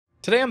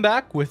Today I'm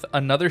back with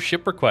another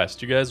ship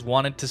request. You guys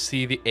wanted to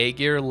see the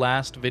Agir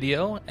last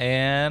video,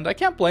 and I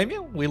can't blame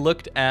you. We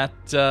looked at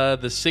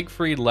the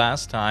Siegfried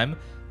last time.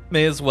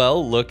 May as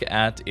well look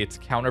at its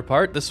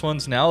counterpart. This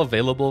one's now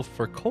available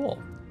for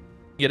coal.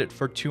 You get it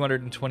for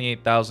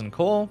 228,000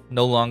 coal,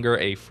 no longer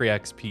a free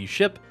XP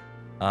ship,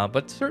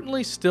 but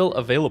certainly still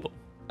available.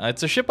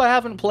 It's a ship I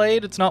haven't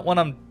played. It's not one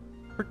I'm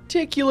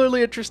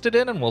particularly interested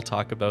in, and we'll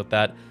talk about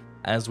that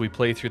as we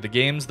play through the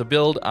games. The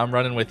build I'm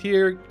running with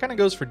here kind of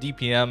goes for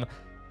DPM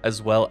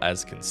as well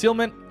as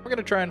concealment. We're going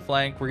to try and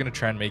flank. We're going to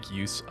try and make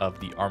use of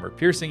the armor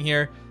piercing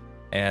here.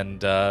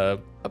 And a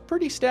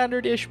pretty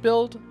standard-ish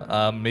build.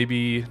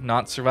 Maybe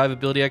not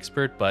survivability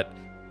expert, but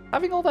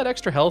having all that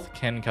extra health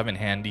can come in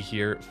handy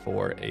here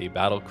for a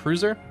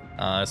Battlecruiser,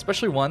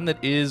 especially one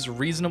that is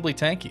reasonably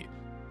tanky.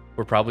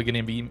 We're probably going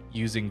to be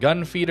using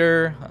gun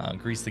feeder.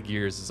 Grease the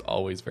gears is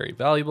always very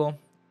valuable.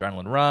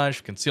 Adrenaline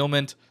rush,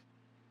 concealment,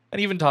 and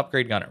even top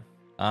grade gunner.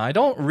 I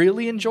don't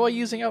really enjoy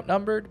using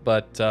outnumbered,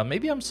 but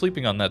maybe I'm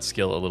sleeping on that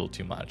skill a little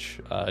too much.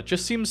 It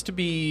just seems to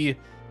be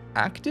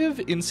active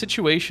in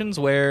situations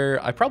where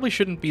I probably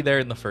shouldn't be there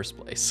in the first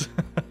place.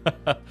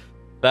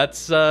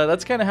 That's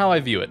kind of how I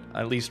view it,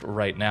 at least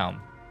right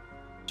now.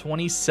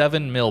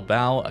 27 mil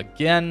bow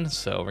again,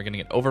 so we're gonna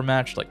get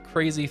overmatched like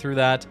crazy through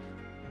that.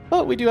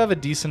 But we do have a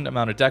decent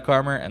amount of deck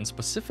armor, and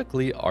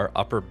specifically our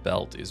upper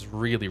belt is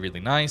really, really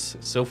nice.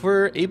 So if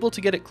we're able to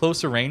get at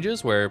closer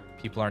ranges where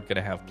people aren't going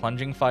to have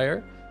plunging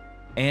fire,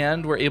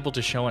 and we're able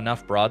to show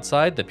enough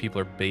broadside that people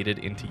are baited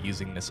into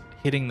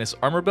hitting this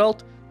armor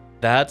belt,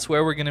 that's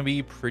where we're going to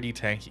be pretty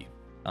tanky.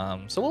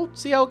 So we'll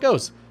see how it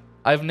goes.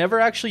 I've never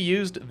actually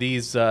used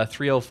these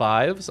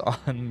 305s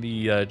on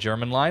the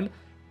German line.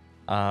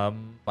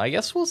 I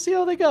guess we'll see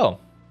how they go.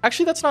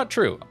 Actually, that's not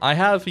true. I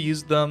have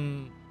used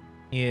them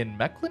in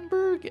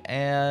Mecklenburg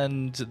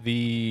and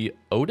the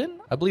Odin.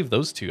 I believe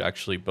those two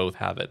actually both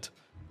have it.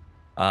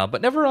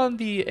 But never on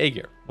the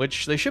Agir,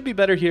 which they should be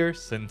better here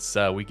since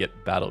we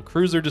get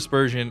Battlecruiser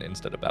dispersion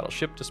instead of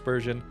Battleship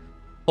dispersion.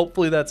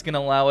 Hopefully that's going to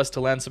allow us to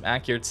land some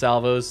accurate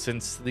salvos,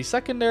 since the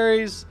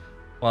secondaries,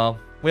 well,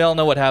 we all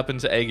know what happened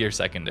to Agir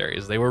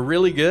secondaries. They were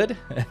really good,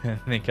 and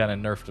they kind of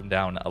nerfed them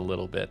down a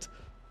little bit.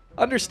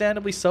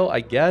 Understandably so, I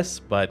guess,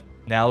 but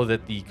now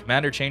that the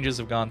commander changes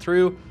have gone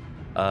through,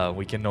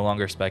 we can no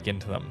longer spec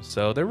into them,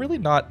 so they're really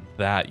not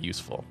that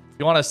useful. If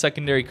you want a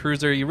secondary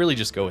cruiser, you really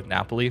just go with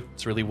Napoli.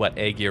 It's really what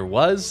Agir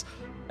was,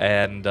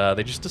 and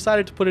they just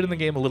decided to put it in the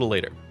game a little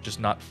later, just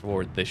not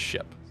for this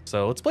ship.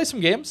 So let's play some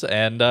games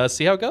and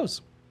see how it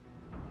goes.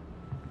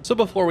 So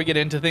before we get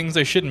into things,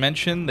 I should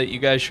mention that you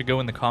guys should go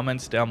in the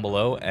comments down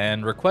below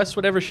and request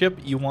whatever ship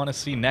you want to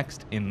see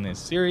next in this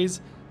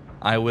series.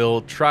 I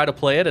will try to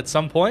play it at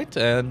some point,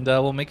 and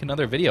we'll make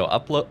another video.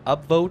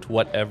 Upvote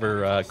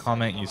whatever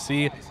comment you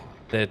see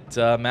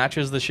that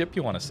matches the ship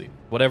you want to see.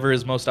 Whatever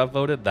is most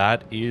upvoted,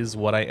 that is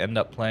what I end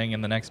up playing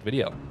in the next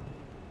video.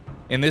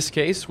 In this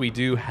case, we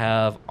do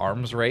have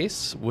Arms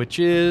Race, which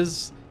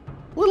is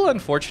a little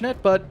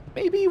unfortunate, but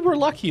maybe we're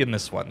lucky in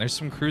this one. There's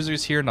some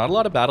cruisers here, not a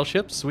lot of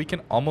battleships, so we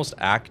can almost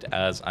act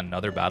as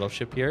another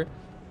battleship here.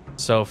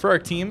 So for our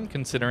team,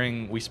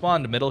 considering we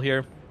spawned middle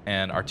here,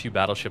 and our two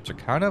battleships are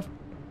kind of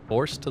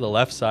forced to the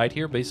left side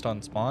here based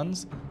on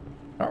spawns,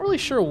 not really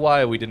sure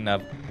why we didn't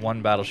have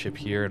one battleship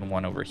here and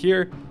one over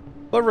here.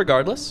 But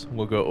regardless,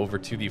 we'll go over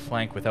to the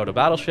flank without a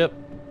battleship.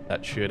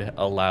 That should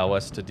allow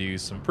us to do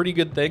some pretty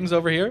good things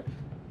over here.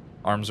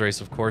 Arms Race,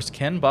 of course,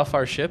 can buff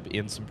our ship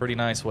in some pretty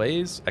nice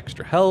ways.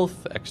 Extra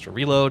health, extra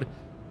reload.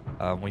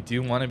 We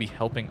do want to be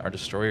helping our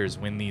destroyers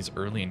win these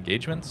early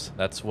engagements.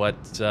 That's what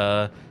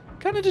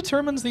kind of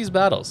determines these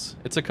battles.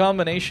 It's a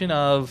combination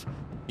of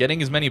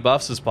getting as many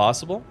buffs as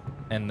possible,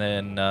 and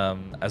then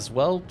as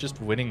well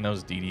just winning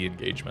those DD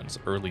engagements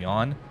early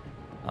on.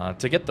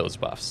 To get those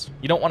buffs.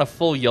 You don't want a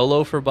full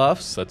YOLO for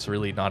buffs. That's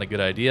really not a good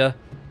idea,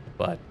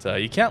 but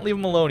you can't leave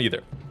them alone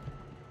either.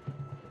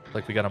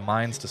 Like, we got a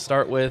mines to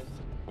start with.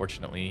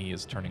 Fortunately, he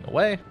is turning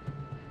away,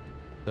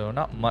 so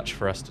not much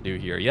for us to do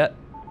here yet.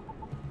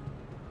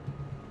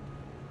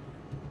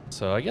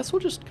 So I guess we'll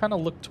just kind of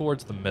look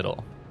towards the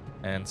middle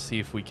and see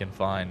if we can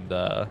find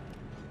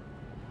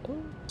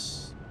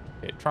oops.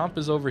 Okay, Tromp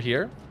is over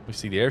here. We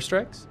see the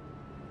airstrikes.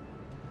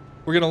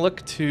 We're gonna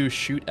look to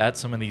shoot at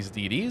some of these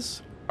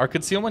DDs. Our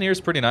concealment here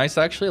is pretty nice,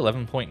 actually.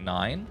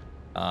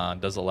 11.9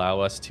 does allow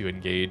us to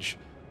engage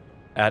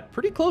at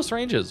pretty close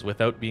ranges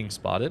without being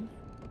spotted.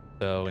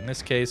 So in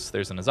this case,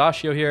 there's an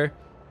Azashio here.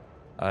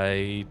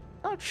 I'm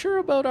not sure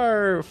about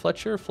our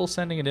Fletcher full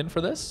sending it in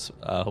for this.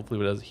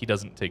 Hopefully he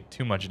doesn't take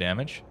too much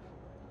damage.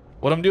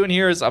 What I'm doing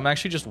here is I'm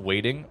actually just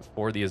waiting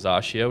for the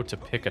Azashio to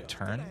pick a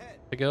turn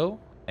to go.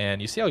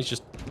 And you see how he's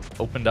just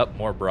opened up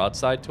more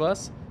broadside to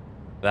us?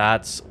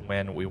 That's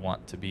when we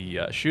want to be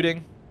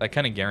shooting. That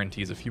kind of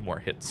guarantees a few more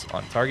hits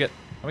on target.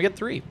 And we get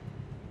 3.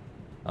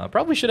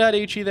 Probably should add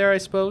HE there, I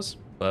suppose.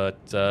 But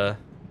it's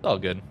all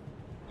good.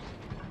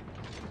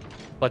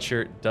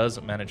 Fletcher does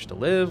manage to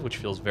live, which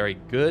feels very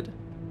good.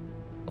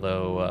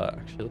 Although,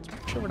 actually, let's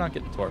make sure we're not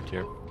getting torped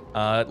here.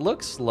 It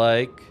looks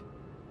like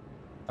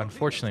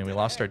unfortunately, we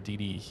lost our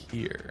DD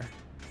here.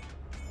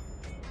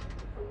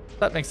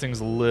 That makes things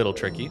a little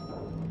tricky.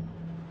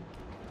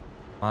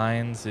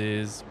 Mines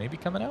is maybe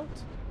coming out.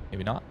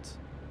 Maybe not.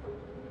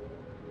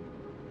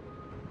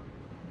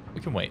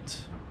 We can wait.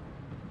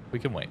 We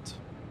can wait.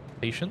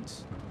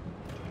 Patience.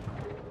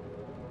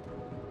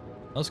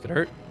 Those could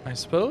hurt, I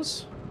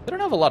suppose. They don't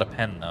have a lot of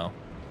pen, though.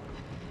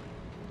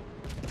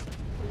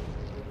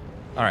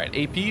 All right,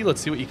 AP,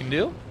 let's see what you can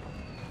do.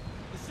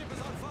 The ship is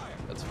on fire.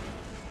 That's...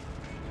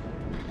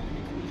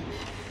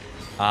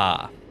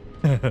 Ah.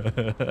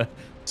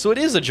 So it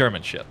is a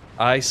German ship.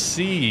 I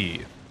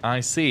see.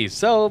 I see.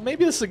 So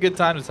maybe this is a good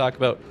time to talk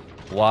about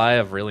why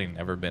I've really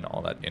never been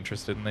all that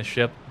interested in this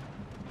ship.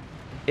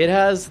 It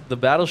has the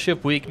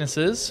battleship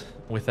weaknesses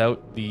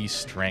without the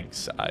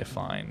strengths, I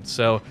find.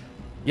 So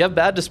you have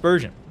bad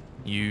dispersion.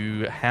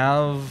 You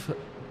have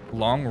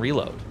long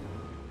reload.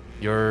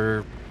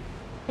 You're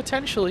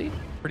potentially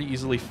pretty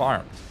easily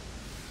farmed.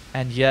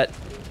 And yet,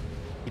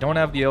 you don't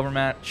have the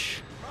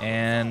overmatch,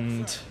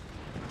 and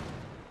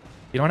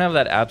you don't have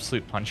that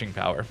absolute punching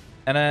power.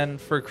 And then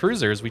for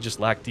cruisers, we just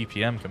lack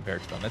DPM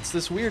compared to them. It's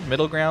this weird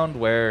middle ground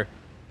where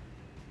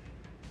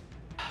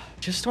I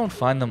just don't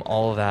find them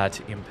all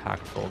that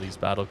impactful, these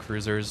battle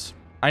cruisers.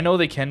 I know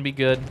they can be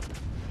good,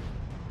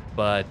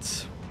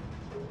 but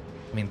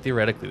I mean,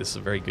 theoretically, this is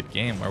a very good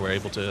game where we're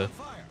able to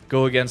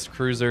go against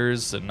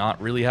cruisers and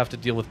not really have to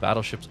deal with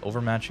battleships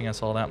overmatching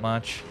us all that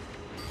much.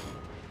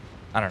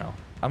 I don't know.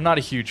 I'm not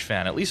a huge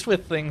fan. At least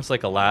with things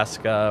like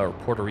Alaska or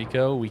Puerto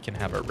Rico, we can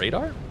have a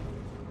radar.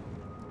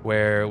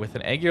 Where with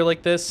an Agir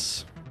like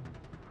this,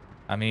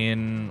 I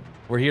mean,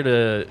 we're here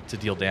to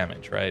deal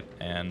damage, right?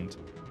 And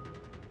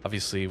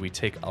obviously, we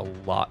take a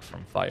lot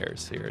from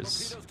fires.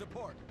 Here's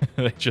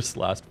they just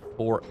last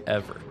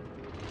forever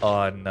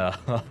on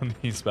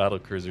these battle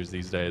cruisers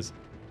these days.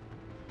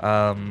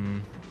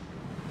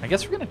 I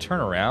guess we're gonna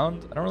turn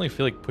around. I don't really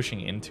feel like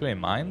pushing into a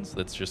mines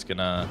that's just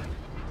gonna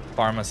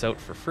farm us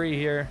out for free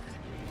here.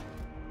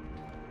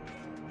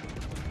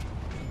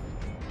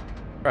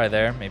 Try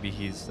there. Maybe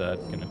he's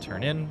gonna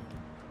turn in.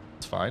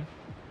 It's fine.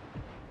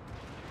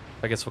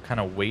 I guess we'll kind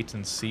of wait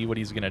and see what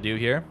he's gonna do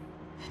here.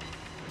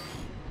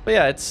 But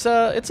yeah, it's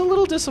a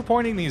little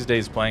disappointing these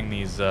days playing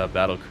these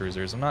battle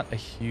cruisers. I'm not a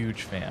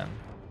huge fan.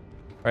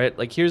 Right?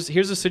 Like here's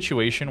a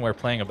situation where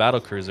playing a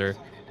battle cruiser,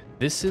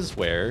 this is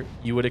where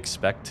you would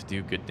expect to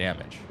do good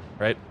damage,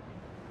 right?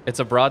 It's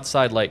a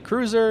broadside light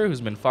cruiser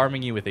who's been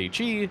farming you with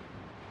HE,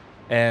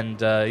 and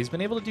he's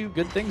been able to do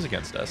good things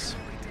against us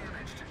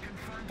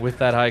with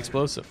that high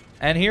explosive.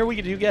 And here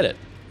we do get it.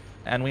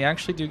 And we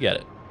actually do get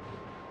it.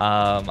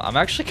 I'm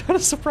actually kind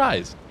of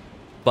surprised.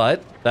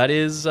 But that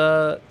is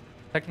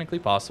technically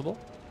possible.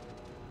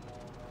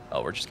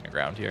 Oh, we're just going to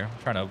ground here.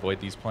 I'm trying to avoid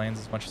these planes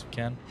as much as we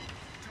can.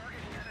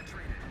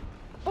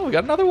 Oh, we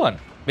got another one.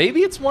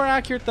 Maybe it's more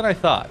accurate than I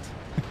thought.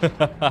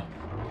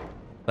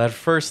 That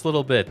first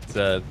little bit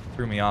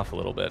threw me off a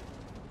little bit.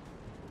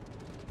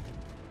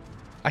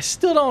 I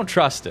still don't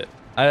trust it.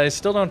 I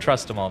still don't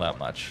trust him all that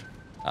much.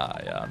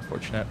 Yeah,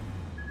 unfortunate.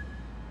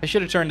 I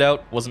should have turned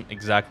out. Wasn't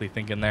exactly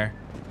thinking there.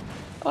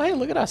 Oh, hey,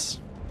 look at us.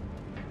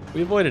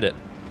 We avoided it.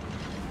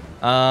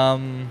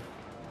 Having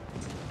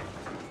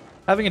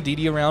a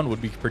DD around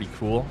would be pretty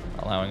cool,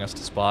 allowing us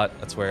to spot.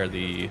 That's where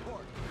the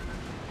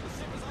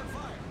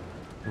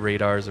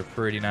radars are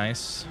pretty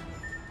nice.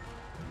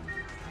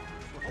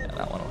 Yeah,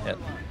 that one will hit.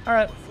 All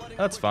right,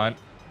 that's fine.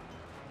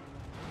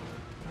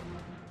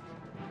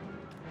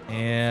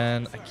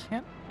 And I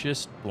can't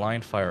just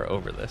blind fire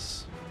over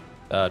this.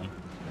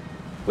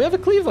 We have a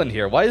Cleveland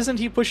here. Why isn't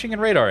he pushing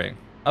and radaring?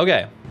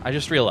 Okay, I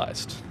just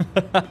realized.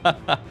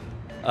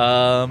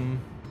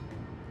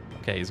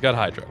 Okay, he's got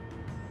Hydro.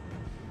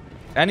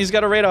 And he's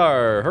got a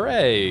radar.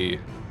 Hooray!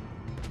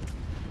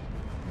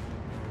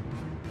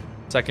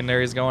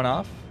 Secondary's going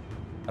off.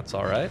 That's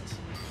all right.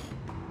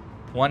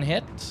 One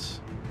hit.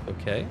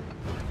 Okay.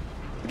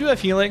 We do have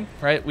healing,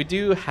 right? We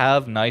do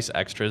have nice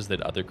extras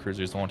that other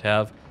cruisers won't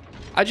have.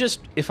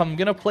 If I'm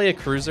going to play a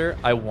cruiser,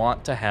 I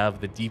want to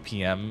have the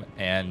DPM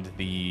and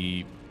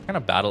the kind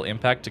of battle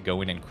impact to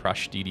go in and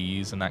crush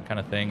DDs and that kind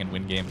of thing and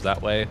win games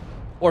that way.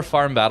 Or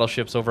farm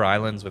battleships over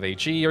islands with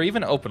HE or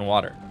even open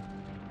water.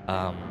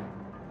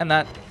 And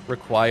that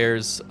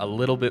requires a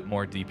little bit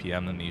more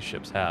DPM than these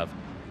ships have.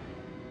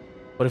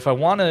 But if I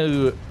want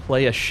to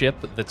play a ship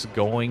that's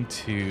going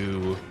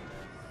to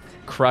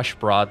crush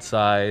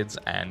broadsides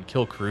and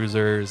kill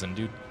cruisers and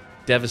do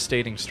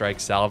devastating strike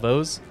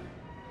salvos,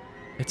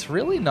 it's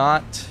really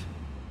not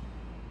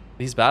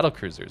these battle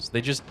cruisers.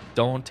 They just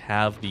don't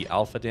have the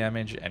alpha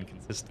damage and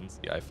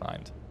consistency, I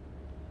find.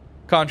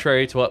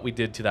 Contrary to what we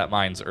did to that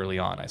mines early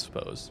on, I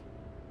suppose.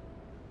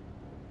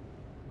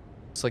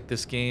 Looks like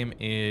this game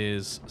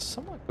is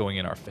somewhat going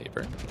in our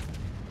favor.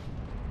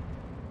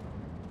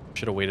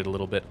 Should have waited a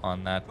little bit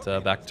on that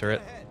back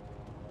turret.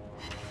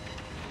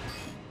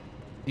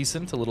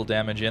 Decent, a little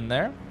damage in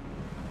there.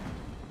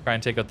 Try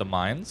and take out the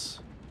mines.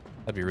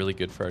 That'd be really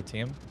good for our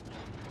team.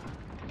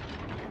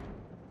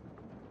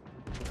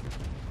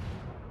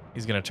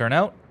 He's going to turn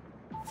out.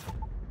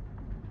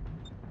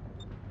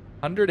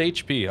 100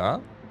 HP, huh?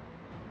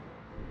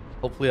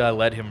 Hopefully I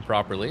led him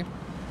properly.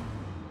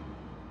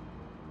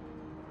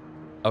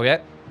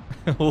 Okay.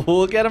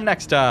 We'll get him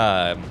next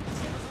time.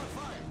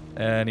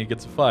 And he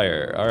gets a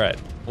fire. Alright.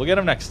 We'll get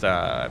him next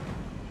time.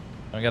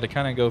 I gotta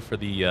kind of go for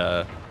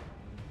the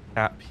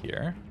cap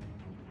here.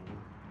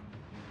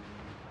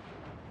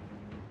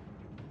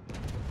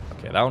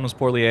 Okay, that one was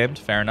poorly aimed.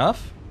 Fair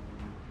enough.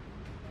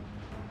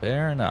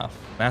 Fair enough.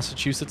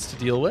 Massachusetts to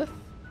deal with.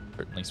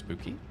 Certainly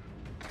spooky.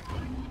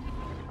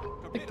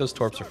 I think those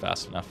torps are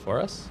fast enough for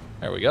us.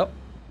 There we go.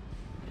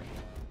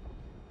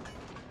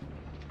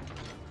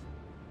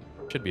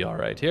 Should be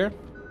alright here.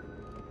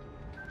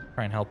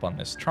 Try and help on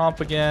this tromp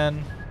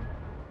again.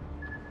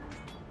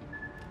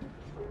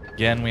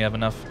 Again, we have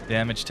enough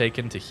damage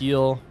taken to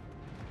heal.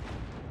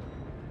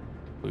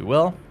 We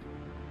will.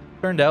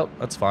 Turned out,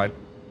 that's fine.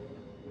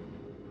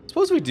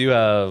 Suppose we do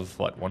have,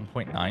 what,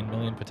 1.9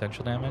 million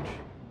potential damage?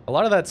 A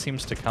lot of that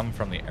seems to come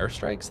from the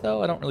airstrikes,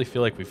 though. I don't really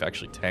feel like we've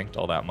actually tanked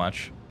all that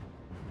much.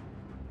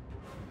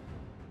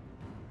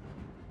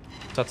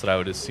 That's what I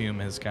would assume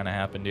has kind of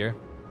happened here.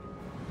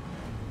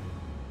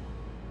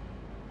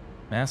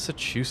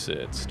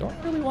 Massachusetts. Don't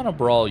really want to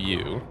brawl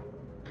you.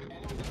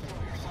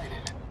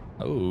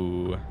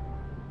 Oh.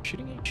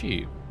 Shooting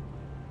HE.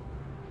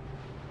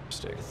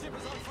 Interesting.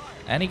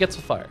 And he gets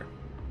a fire.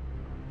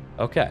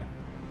 Okay.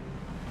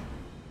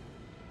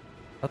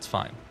 That's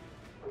fine.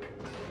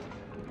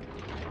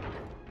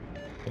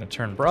 Gonna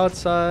turn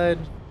broadside.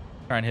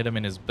 Try and hit him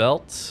in his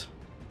belt.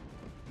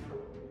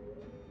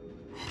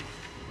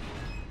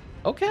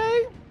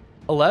 Okay.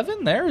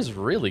 11 there is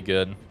really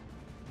good.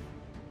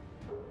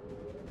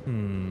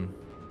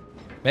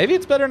 Maybe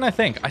it's better than I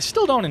think. I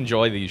still don't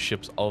enjoy these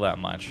ships all that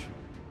much.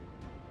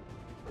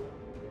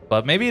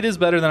 But maybe it is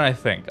better than I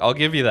think. I'll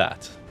give you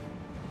that.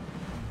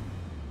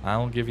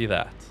 I'll give you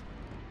that.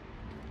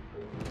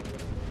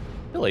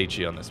 Still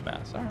HE on this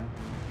mass. Alright.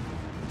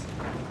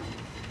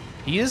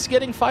 He is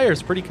getting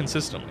fires pretty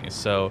consistently,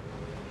 so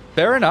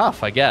fair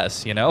enough, I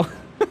guess, you know?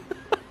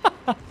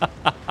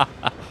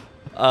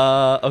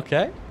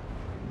 Okay.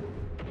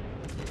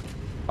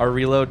 Our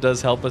reload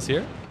does help us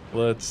here.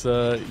 Let's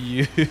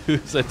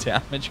use a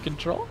damage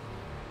control.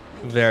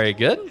 Very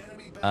good.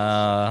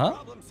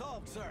 Oh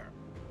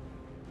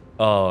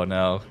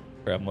no,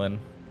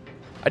 Kremlin.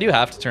 I do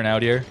have to turn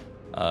out here.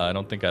 I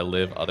don't think I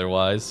live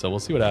otherwise, so we'll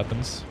see what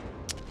happens.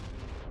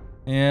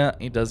 Yeah,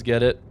 he does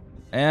get it.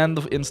 And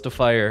the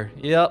insta-fire.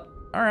 Yep.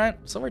 Alright,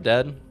 so we're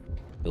dead.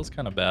 Feels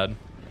kind of bad.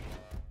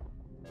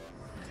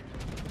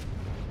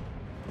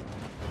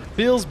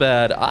 Feels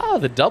bad. Ah,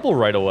 the double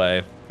right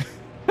away.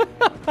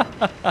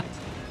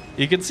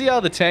 You can see how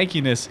the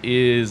tankiness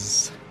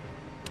is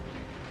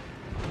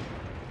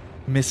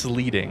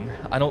misleading.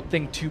 I don't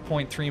think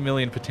 2.3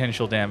 million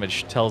potential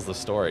damage tells the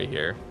story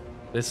here.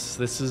 This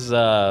is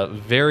a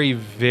very,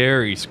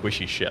 very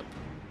squishy ship.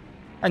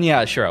 And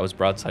yeah, sure, I was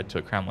broadside to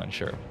a Kremlin,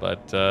 sure.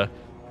 But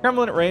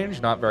Kremlin at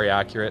range, not very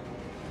accurate.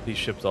 These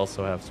ships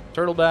also have some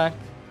turtleback.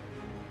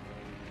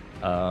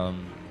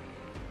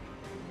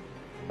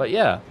 But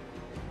yeah.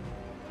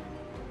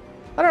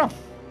 I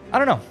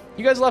don't know.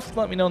 You guys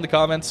let me know in the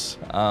comments.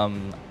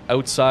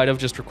 Outside of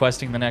just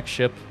requesting the next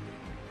ship,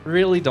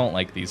 really don't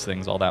like these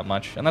things all that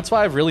much. And that's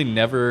why I've really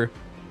never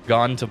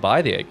gone to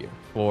buy the Agir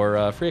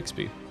for free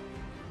XP.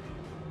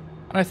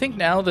 And I think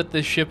now that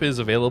this ship is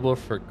available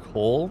for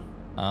coal,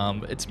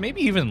 it's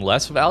maybe even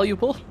less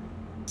valuable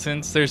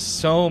since there's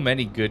so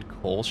many good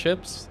coal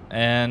ships.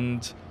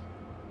 And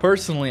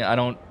personally, I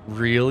don't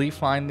really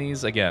find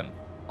these, again,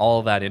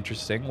 all that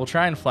interesting. We'll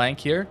try and flank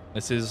here.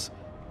 This is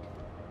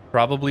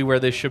probably where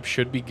this ship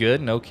should be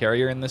good. No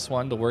carrier in this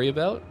one to worry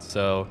about.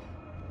 So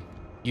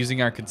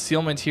using our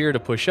concealment here to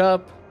push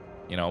up,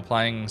 you know,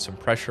 applying some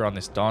pressure on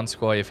this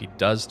Donskoy if he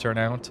does turn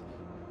out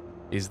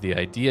is the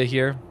idea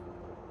here.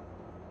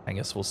 I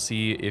guess we'll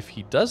see if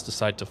he does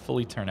decide to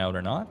fully turn out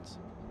or not.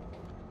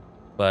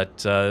 But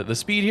the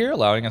speed here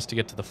allowing us to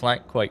get to the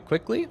flank quite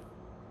quickly.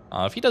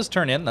 If he does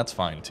turn in, that's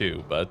fine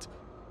too, but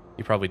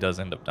he probably does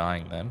end up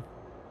dying then.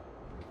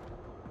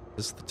 Is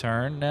this the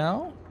turn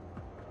now?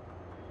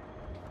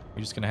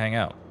 You're just going to hang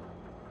out.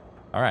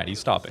 All right, he's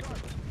stopping.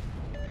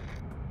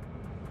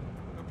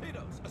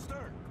 Torpedoes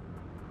astern.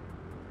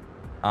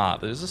 Ah,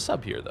 there's a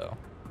sub here, though.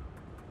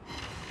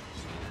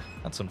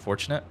 That's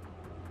unfortunate.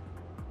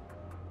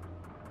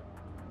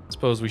 I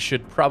suppose we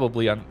should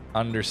probably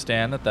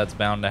understand that that's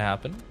bound to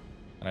happen.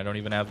 And I don't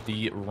even have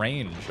the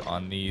range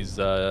on these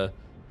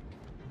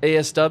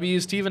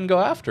ASWs to even go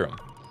after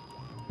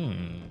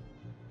him.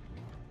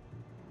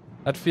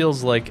 That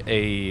feels like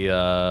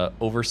a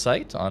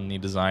oversight on the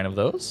design of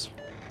those.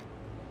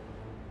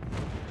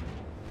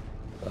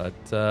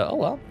 But, oh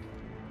well.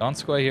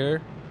 Donskoy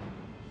here.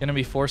 Gonna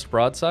be forced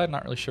broadside.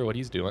 Not really sure what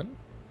he's doing.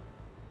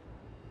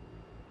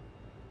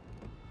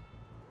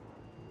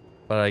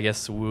 But I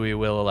guess we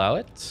will allow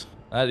it.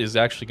 That is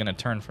actually gonna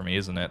turn for me,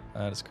 isn't it?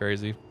 That is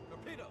crazy.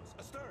 Torpedoes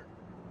astern.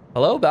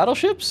 Hello,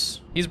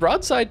 battleships? He's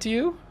broadside to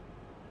you.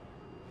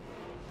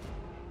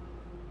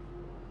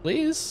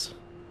 Please.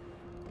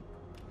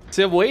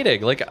 See, I'm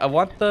waiting. Like, I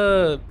want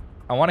to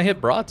hit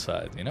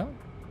broadside, you know?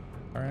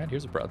 All right,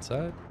 here's a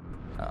broadside.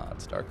 Oh,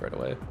 it's dark right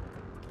away.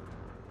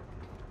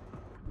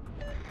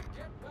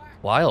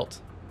 Wild.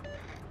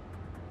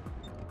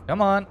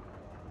 Come on.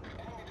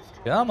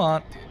 Come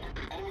on.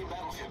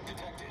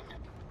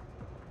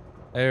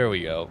 There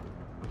we go.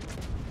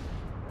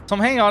 So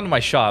I'm hanging on to my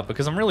shot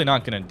because I'm really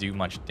not going to do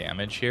much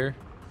damage here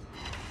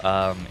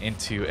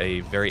into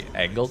a very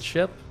angled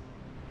ship.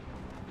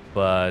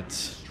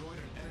 But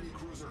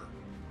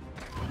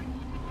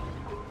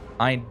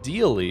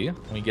ideally,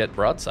 we get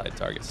broadside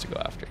targets to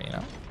go after, you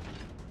know?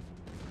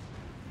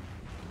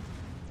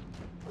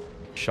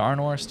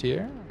 Sharnhorst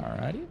here.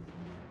 Alrighty.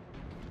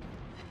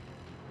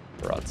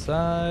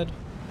 Broadside.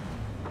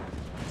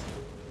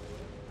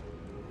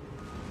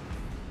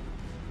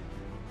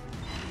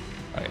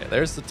 Okay,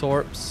 there's the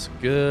torps.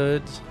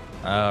 Good.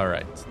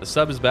 Alright. The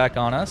sub is back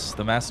on us.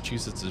 The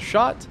Massachusetts is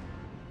shot.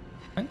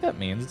 I think that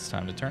means it's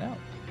time to turn out.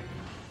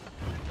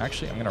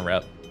 Actually, I'm going to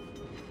rep.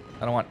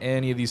 I don't want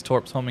any of these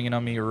torps homing in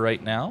on me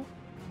right now.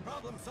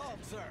 Problem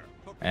solved, sir.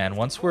 And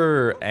once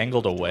we're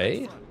angled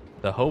away,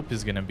 the hope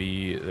is going to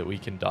be that we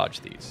can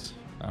dodge these.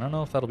 I don't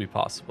know if that'll be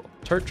possible.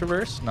 Turret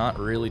Traverse, not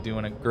really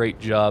doing a great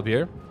job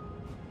here.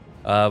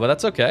 But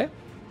that's okay.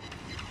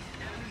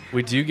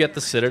 We do get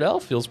the Citadel.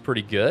 Feels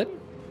pretty good.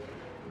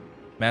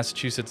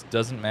 Massachusetts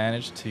doesn't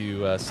manage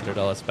to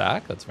Citadel us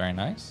back. That's very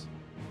nice.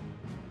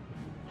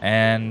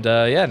 And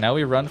yeah, now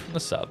we run from the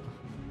sub.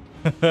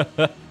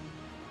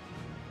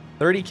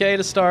 30k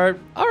to start.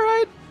 All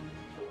right.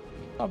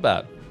 Not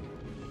bad.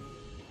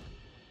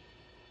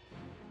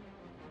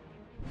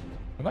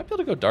 We might be able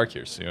to go dark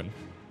here soon.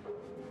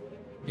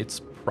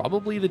 It's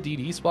probably the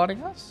DD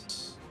spotting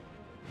us.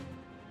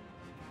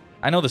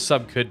 I know the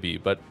sub could be,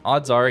 but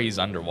odds are he's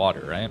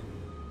underwater, right?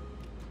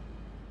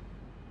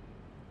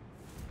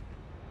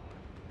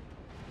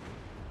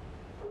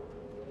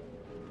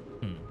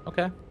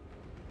 Okay.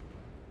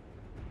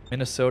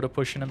 Minnesota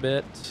pushing a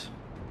bit.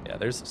 Yeah,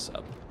 there's the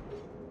sub.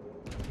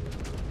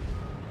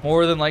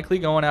 More than likely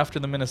going after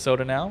the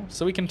Minnesota now,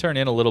 so we can turn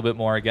in a little bit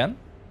more again.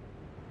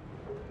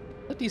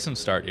 A decent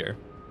start here.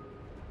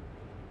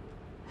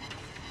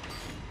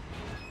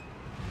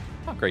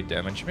 Not great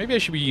damage. Maybe I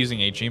should be using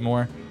HE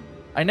more.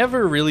 I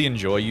never really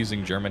enjoy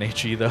using German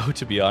HE though,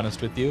 to be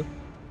honest with you.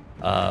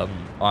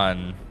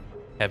 On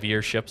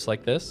heavier ships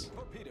like this.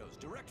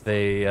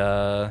 They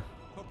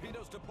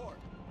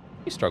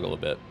struggle a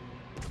bit.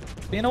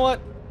 But you know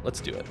what? Let's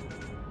do it.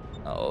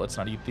 Oh, let's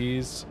not eat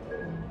these.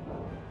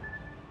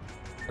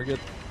 We're good.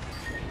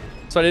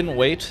 So I didn't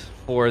wait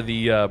for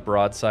the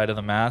broadside of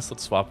the mast.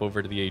 Let's swap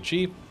over to the HE.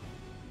 See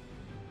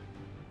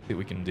what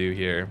we can do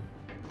here.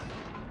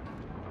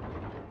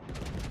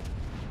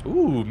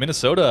 Ooh,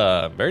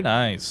 Minnesota. Very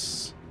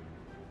nice.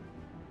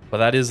 But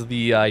that is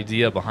the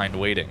idea behind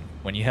waiting.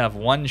 When you have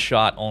one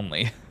shot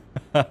only,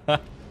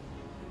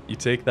 you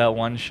take that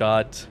one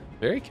shot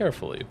very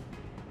carefully.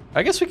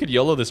 I guess we could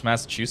YOLO this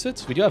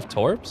Massachusetts. We do have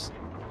torps.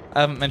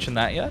 I haven't mentioned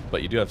that yet,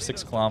 but you do have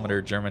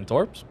 6-kilometer German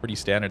torps. Pretty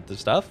standard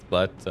stuff,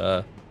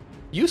 but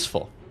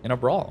useful in a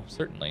brawl,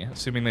 certainly,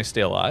 assuming they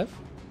stay alive.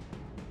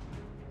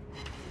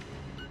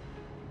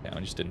 Yeah, I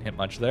just didn't hit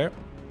much there.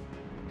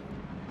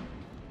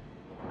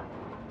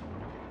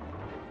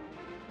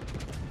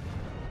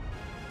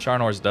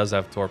 Sharnhorst does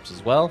have torps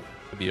as well,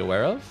 to be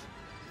aware of.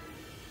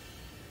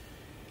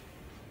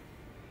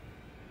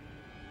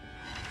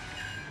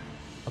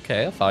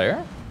 Okay, a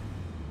fire.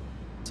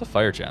 What's a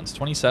fire chance?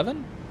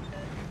 27?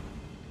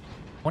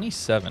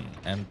 27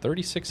 and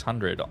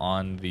 3,600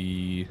 on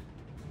the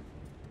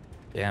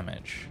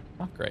damage.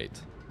 Not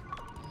great.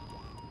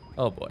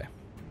 Oh boy.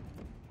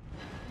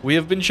 We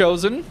have been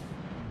chosen.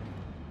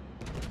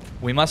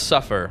 We must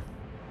suffer.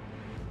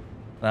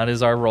 That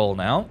is our role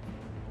now.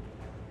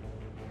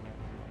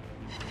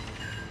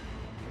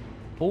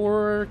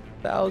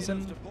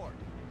 4,000.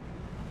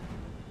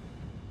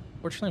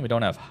 Fortunately, we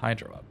don't have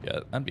Hydro up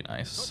yet. That'd be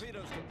nice.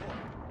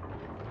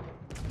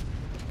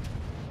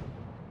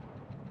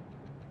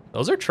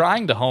 Those are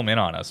trying to home in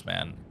on us,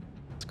 man.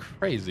 It's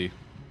crazy.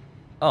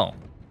 Oh.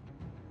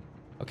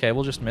 Okay,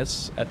 we'll just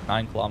miss at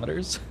 9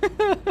 kilometers.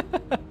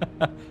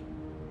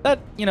 That,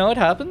 you know, it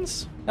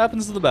happens.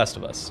 Happens to the best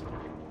of us.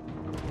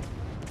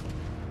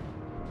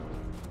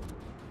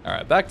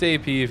 Alright, back to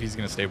AP if he's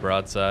going to stay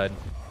broadside.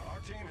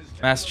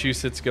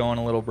 Massachusetts going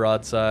a little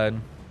broadside.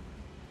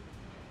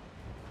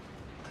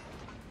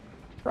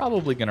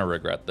 Probably going to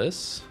regret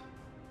this.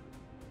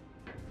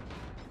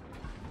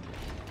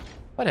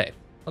 But hey,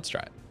 let's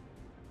try it.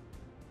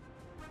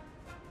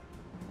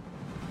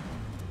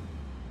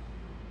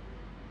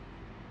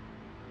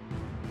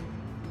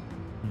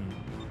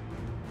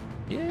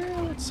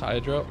 Yeah, let's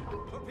Hydro.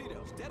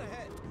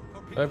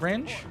 Do I have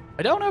range?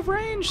 I don't have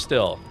range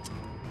still.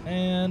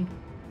 And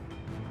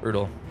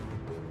brutal.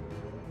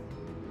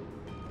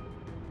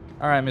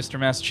 All right, Mr.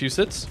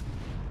 Massachusetts.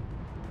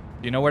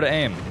 Do you know where to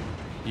aim?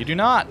 You do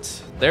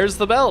not. There's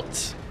the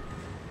belt.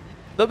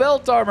 The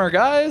belt armor,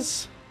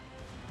 guys.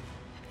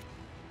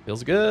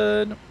 Feels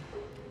good.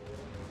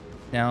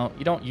 Now,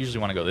 you don't usually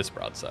want to go this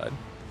broadside.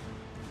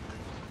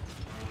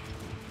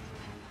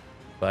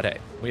 But hey,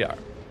 we are.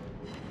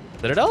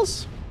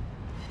 Citadels?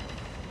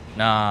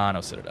 Nah,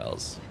 no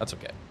Citadels. That's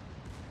okay.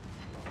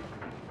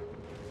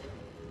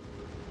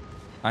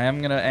 I am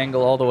going to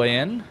angle all the way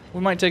in.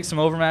 We might take some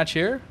overmatch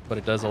here, but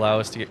it does allow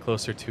us to get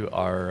closer to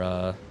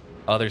our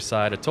other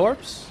side of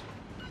Torps.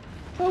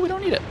 Well, we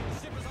don't need it.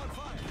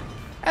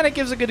 And it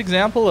gives a good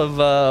example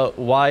of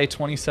why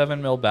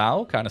 27 mil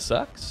bow kind of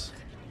sucks.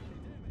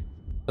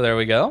 So there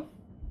we go.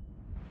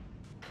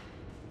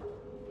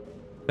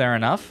 Fair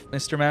enough,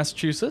 Mr.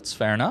 Massachusetts.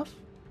 Fair enough.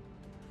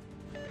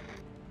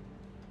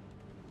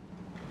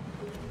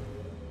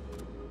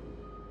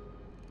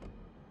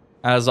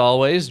 As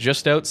always,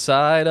 just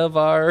outside of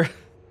our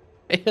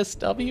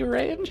ASW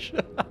range.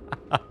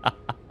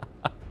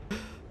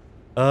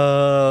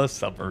 Oh,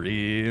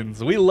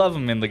 submarines. We love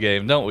them in the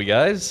game, don't we,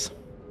 guys?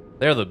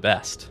 They're the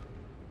best.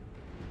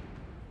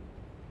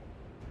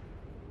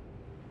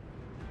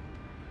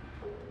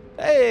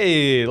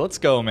 Hey, let's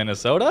go,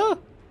 Minnesota.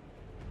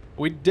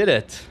 We did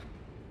it.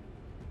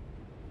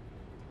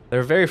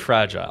 They're very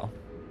fragile.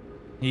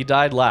 He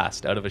died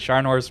last out of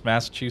Asharnor's,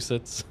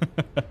 Massachusetts.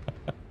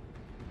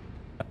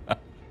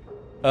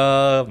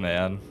 Oh,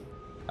 man.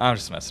 I'm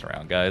just messing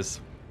around,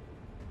 guys.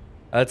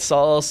 That's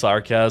all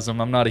sarcasm.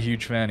 I'm not a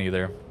huge fan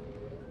either.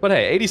 But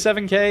hey,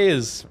 87k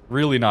is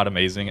really not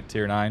amazing at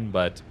tier 9,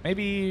 but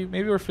maybe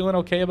we're feeling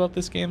okay about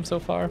this game so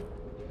far.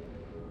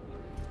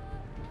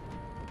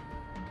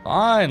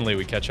 Finally,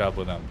 we catch up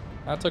with them.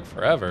 That took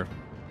forever.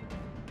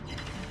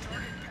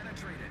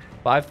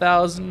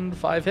 5,000,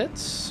 5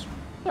 hits.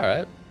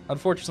 Alright.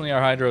 Unfortunately,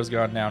 our Hydro's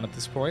gone down at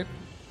this point.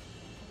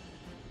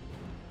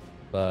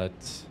 But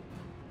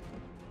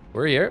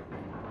we're here.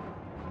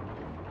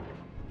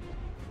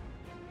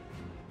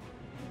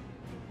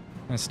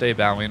 I'm gonna stay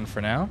bowing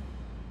for now.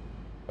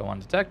 Go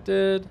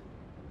undetected.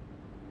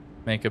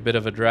 Make a bit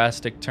of a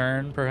drastic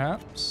turn,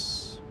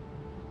 perhaps.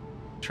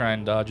 Try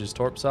and dodge his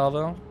Torp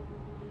salvo.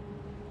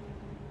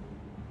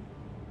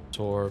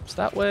 Torps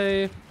that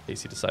way, in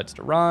case he decides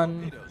to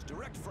run.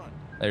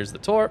 There's the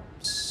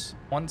Torps.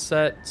 1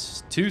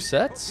 set, 2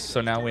 sets.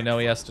 So now we know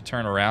he has to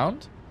turn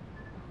around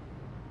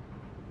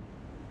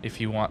if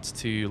he wants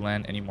to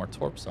land any more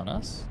Torps on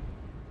us.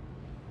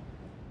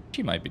 Which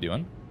he might be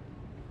doing.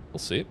 We'll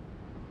see.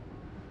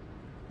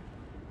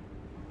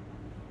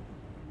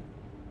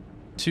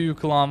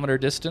 2-kilometer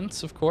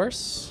distance, of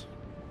course.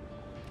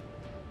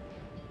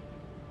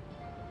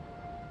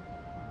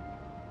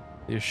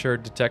 The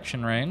assured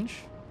detection range.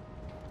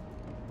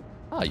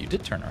 Ah, you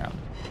did turn around.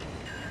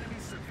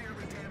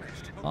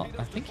 Well,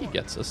 I think he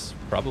gets us,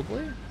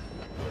 probably.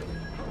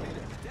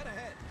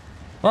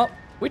 Well,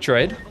 we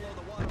trade.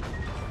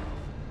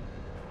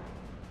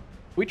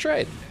 We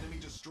trade.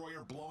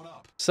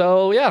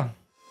 So, yeah.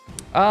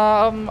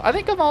 I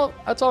think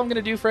that's all I'm going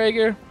to do for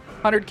Agir.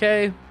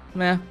 100k,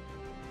 meh.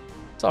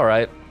 It's all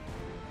right.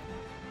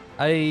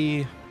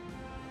 I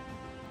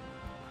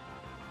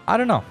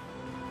don't know.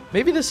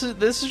 Maybe this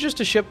is just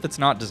a ship that's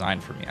not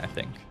designed for me, I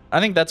think. I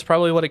think that's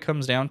probably what it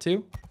comes down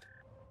to.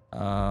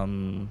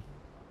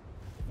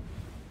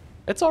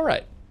 It's all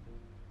right.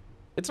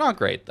 It's not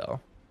great though.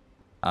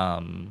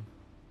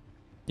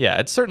 Yeah,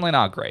 it's certainly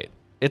not great.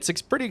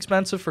 It's pretty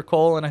expensive for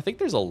coal, and I think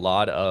there's a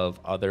lot of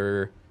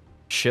other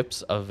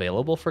ships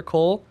available for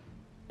coal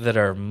that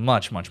are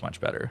much, much, much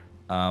better.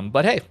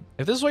 But hey,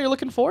 if this is what you're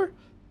looking for,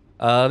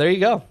 there you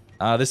go.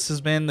 This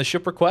has been the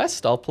ship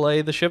request. I'll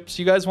play the ships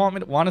you guys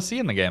want to see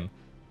in the game.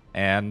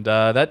 And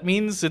that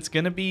means it's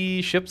going to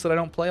be ships that I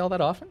don't play all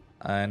that often.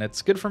 And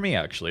it's good for me,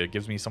 actually. It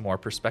gives me some more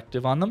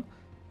perspective on them.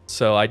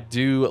 So I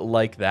do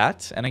like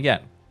that. And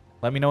again,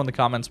 let me know in the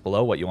comments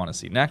below what you want to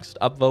see next.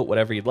 Upvote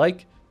whatever you'd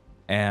like.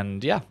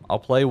 And yeah, I'll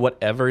play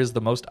whatever is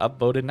the most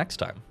upvoted next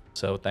time.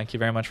 So thank you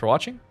very much for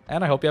watching,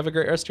 and I hope you have a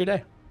great rest of your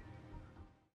day.